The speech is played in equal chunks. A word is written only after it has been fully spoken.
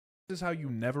This is how you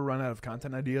never run out of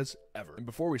content ideas, ever. And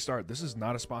before we start, this is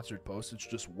not a sponsored post, it's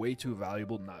just way too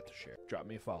valuable not to share. Drop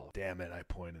me a follow. Damn it, I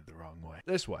pointed the wrong way.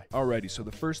 This way. Alrighty, so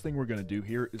the first thing we're gonna do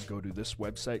here is go to this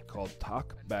website called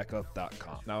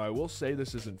TokBackup.com. Now I will say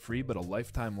this isn't free, but a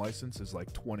lifetime license is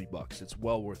like 20 bucks. It's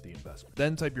well worth the investment.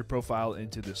 Then type your profile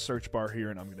into the search bar here,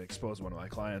 and I'm gonna expose one of my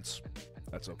clients.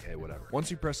 That's okay, whatever. Once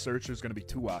you press search, there's going to be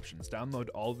two options. Download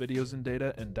all videos and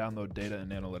data, and download data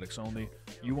and analytics only.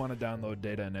 You want to download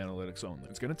data and analytics only.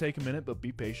 It's going to take a minute, but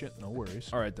be patient, no worries.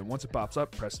 Alright, then once it pops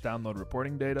up, press download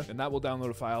reporting data, and that will download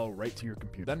a file right to your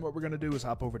computer. Then what we're going to do is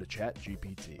hop over to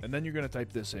ChatGPT, and then you're going to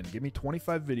type this in. Give me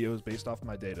 25 videos based off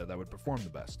my data that would perform the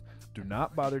best. Do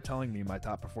not bother telling me my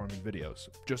top performing videos.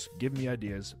 Just give me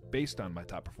ideas based on my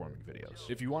top performing videos.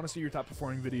 If you want to see your top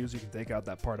performing videos, you can take out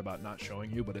that part about not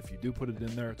showing you, but if you do put it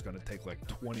in there, it's going to take like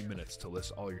 20 minutes to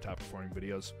list all your top performing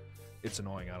videos. It's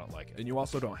annoying, I don't like it. And you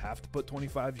also don't have to put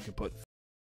 25, you can put